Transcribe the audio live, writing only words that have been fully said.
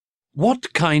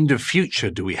What kind of future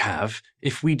do we have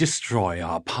if we destroy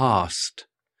our past?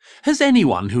 Has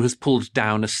anyone who has pulled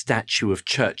down a statue of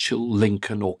Churchill,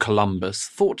 Lincoln, or Columbus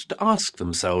thought to ask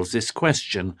themselves this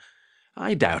question?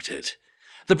 I doubt it.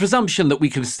 The presumption that we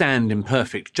can stand in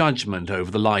perfect judgment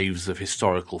over the lives of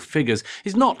historical figures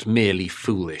is not merely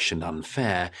foolish and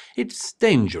unfair, it's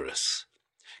dangerous.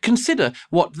 Consider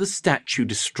what the statue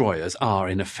destroyers are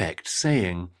in effect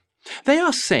saying. They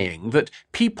are saying that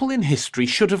people in history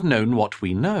should have known what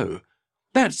we know.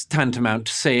 That's tantamount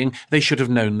to saying they should have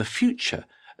known the future.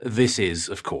 This is,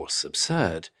 of course,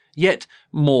 absurd. Yet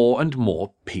more and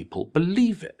more people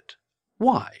believe it.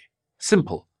 Why?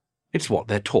 Simple. It's what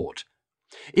they're taught.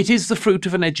 It is the fruit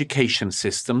of an education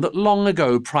system that long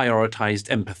ago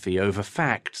prioritized empathy over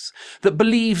facts, that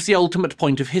believes the ultimate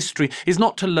point of history is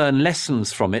not to learn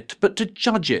lessons from it, but to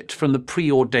judge it from the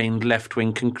preordained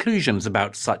left-wing conclusions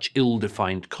about such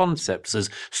ill-defined concepts as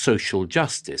social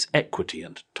justice, equity,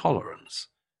 and tolerance.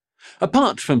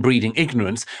 Apart from breeding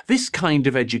ignorance, this kind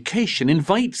of education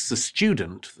invites the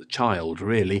student, the child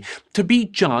really, to be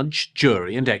judge,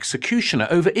 jury, and executioner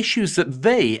over issues that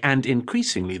they, and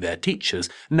increasingly their teachers,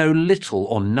 know little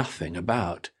or nothing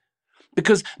about.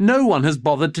 Because no one has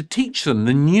bothered to teach them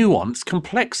the nuance,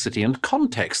 complexity, and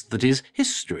context that is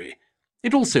history.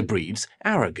 It also breeds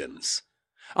arrogance.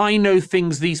 I know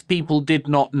things these people did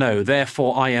not know,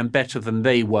 therefore I am better than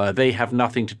they were, they have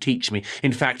nothing to teach me,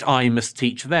 in fact I must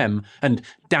teach them, and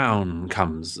down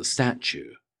comes the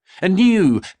statue. A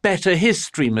new, better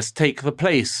history must take the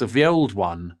place of the old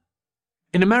one.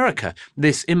 In America,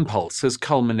 this impulse has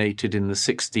culminated in the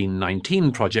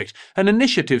 1619 Project, an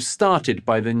initiative started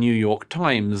by the New York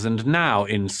Times and now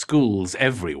in schools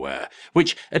everywhere,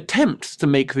 which attempts to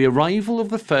make the arrival of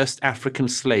the first African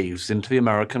slaves into the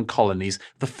American colonies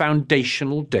the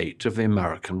foundational date of the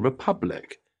American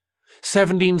Republic.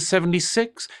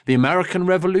 1776, the American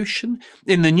Revolution.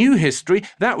 In the new history,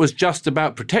 that was just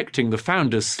about protecting the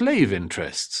founders' slave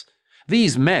interests.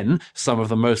 These men, some of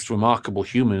the most remarkable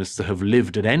humans to have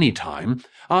lived at any time,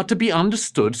 are to be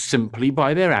understood simply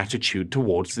by their attitude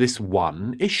towards this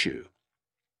one issue.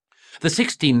 The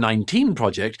 1619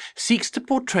 Project seeks to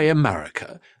portray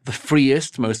America, the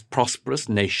freest, most prosperous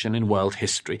nation in world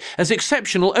history, as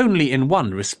exceptional only in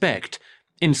one respect,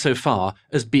 insofar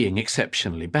as being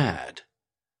exceptionally bad.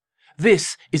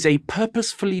 This is a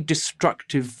purposefully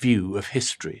destructive view of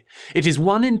history. It is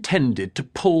one intended to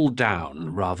pull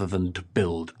down rather than to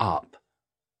build up.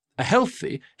 A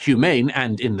healthy, humane,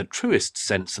 and in the truest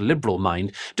sense liberal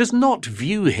mind does not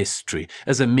view history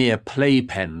as a mere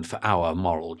playpen for our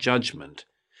moral judgment.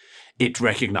 It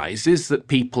recognizes that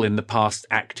people in the past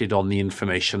acted on the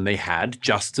information they had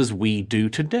just as we do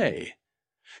today.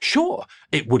 Sure,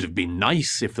 it would have been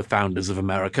nice if the founders of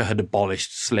America had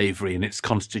abolished slavery in its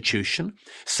constitution.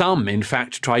 Some, in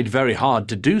fact, tried very hard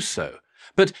to do so.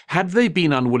 But had they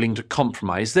been unwilling to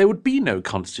compromise, there would be no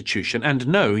constitution and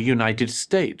no United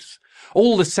States.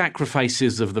 All the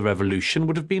sacrifices of the Revolution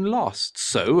would have been lost,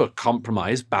 so a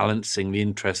compromise balancing the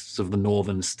interests of the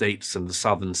northern states and the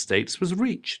southern states was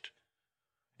reached.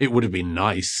 It would have been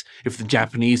nice if the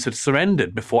Japanese had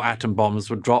surrendered before atom bombs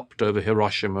were dropped over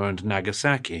Hiroshima and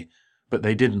Nagasaki, but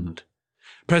they didn't.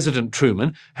 President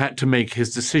Truman had to make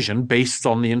his decision based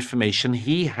on the information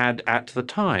he had at the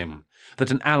time, that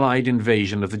an Allied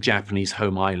invasion of the Japanese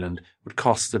home island would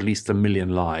cost at least 1 million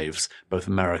lives, both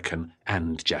American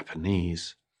and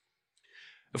Japanese.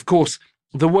 Of course,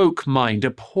 the woke mind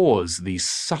abhors these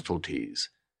subtleties.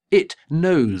 It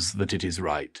knows that it is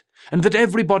right, and that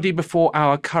everybody before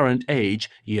our current age,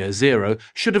 year zero,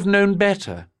 should have known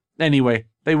better. Anyway,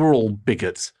 they were all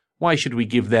bigots. Why should we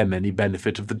give them any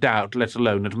benefit of the doubt, let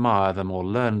alone admire them or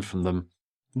learn from them?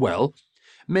 Well,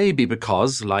 maybe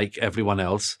because, like everyone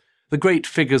else, the great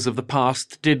figures of the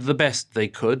past did the best they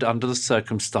could under the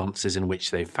circumstances in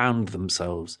which they found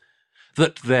themselves.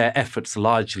 That their efforts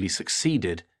largely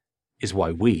succeeded is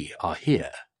why we are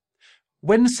here.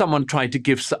 When someone tried to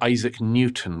give Sir Isaac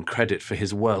Newton credit for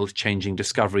his world-changing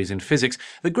discoveries in physics,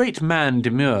 the great man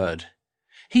demurred.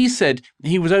 He said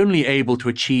he was only able to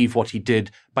achieve what he did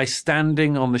by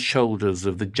standing on the shoulders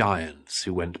of the giants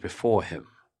who went before him.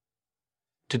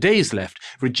 Today's left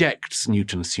rejects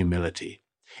Newton's humility.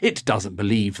 It doesn't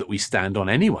believe that we stand on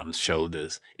anyone's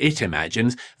shoulders. It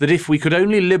imagines that if we could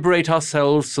only liberate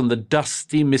ourselves from the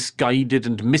dusty, misguided,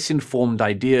 and misinformed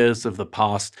ideas of the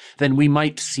past, then we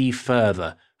might see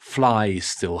further, fly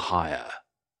still higher.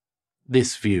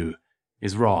 This view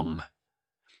is wrong.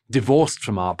 Divorced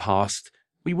from our past,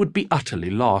 we would be utterly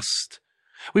lost.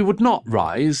 We would not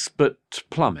rise, but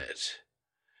plummet.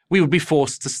 we would be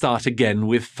forced to start again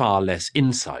with far less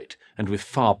insight and with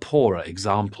far poorer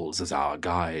examples as our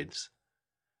guides.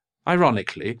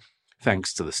 Ironically,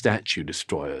 thanks to the statue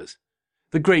destroyers,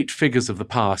 the great figures of the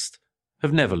past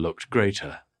have never looked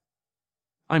greater.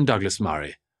 I'm Douglas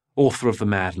Murray, author of The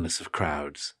Madness of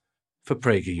Crowds, for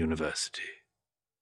Prager University.